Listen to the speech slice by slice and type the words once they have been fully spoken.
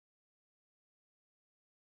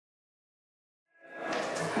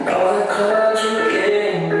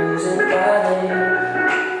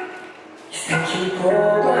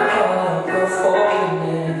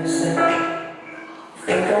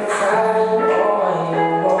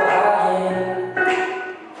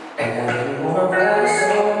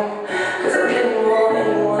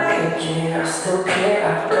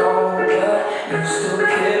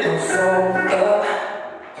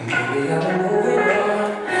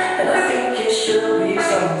should be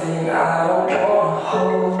something I don't wanna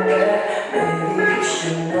hold back. Maybe you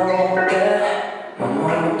should know that my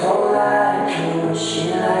mom don't like you, but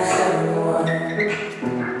she likes everyone.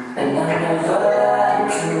 And I never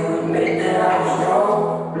lied to admit that I was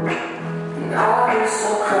wrong. And I was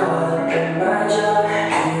so caught up in my job,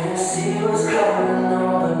 didn't see what's going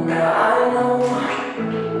on, but now I know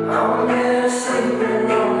I'm better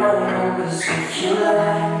sleeping on my own. 'Cause if you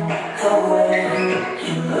like the way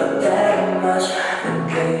you look that much, then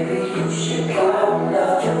baby you should go and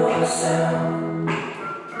love yourself.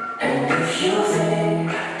 And if you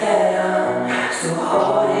think that I'm still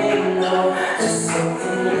holding on to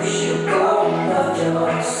something, you should go and love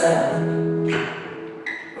yourself.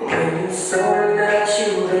 When you told me that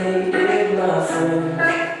you hated my friends,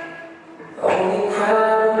 only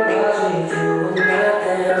crowd was with you and not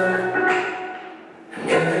them. And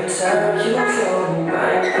every time you told me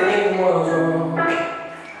my thing was wrong,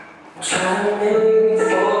 trying to make me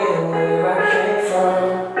forget where I came from.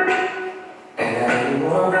 And I didn't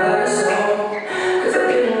want to write a song, 'cause I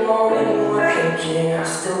didn't want anyone thinking I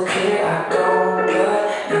still care. I don't, but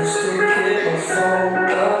you still hit my phone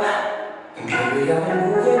up. And baby, I've been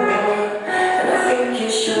moving on, and I think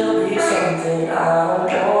it should be something I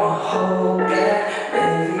don't wanna hold back.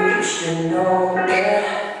 Baby, you should know that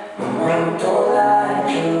my mom don't like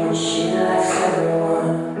you, and she likes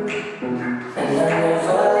everyone. And I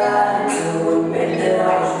never lied to admit that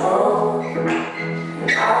I was wrong.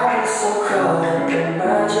 And I was so caught up in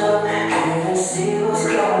my job, didn't see what's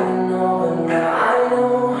going on, but now I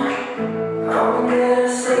know I'm better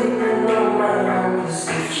sleeping on my own. 'Cause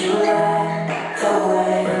if you like the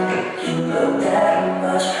way you look that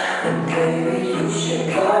much, then baby you should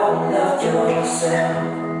go and love yourself.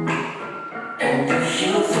 And if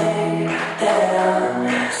you think that I'm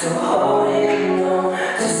still holding on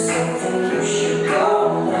to something, you should go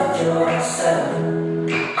and love yourself.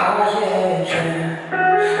 Oh yeah, yeah.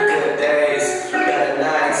 Good days, better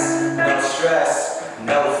nights, no stress,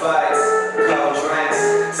 no fights, cold drinks,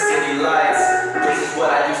 city lights. This is what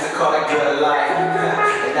I used to call a good life.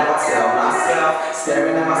 And now I tell myself,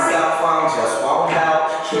 staring at my cell phone just won't help.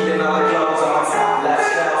 Keeping all the clothes on my top left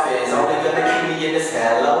shelf is only gonna keep me in this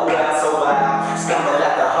hello world. So I stumble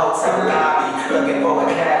at the hotel lobby, looking for a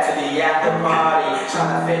cab to the after party.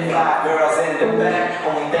 Trying to fit 5 girls in the back.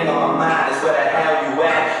 Only thing on my mind is where the hell you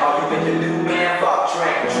at? Are you with your new man? Fuck,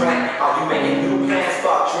 drink, drink. Are you making new plans?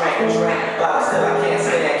 Fuck, drink, drink. But still I can't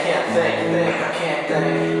stand, can't think, I can't think.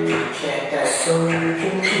 So you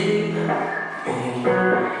can keep me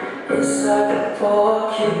inside the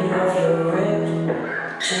pocket of your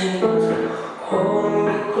ripped jeans, holding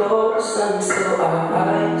me close until our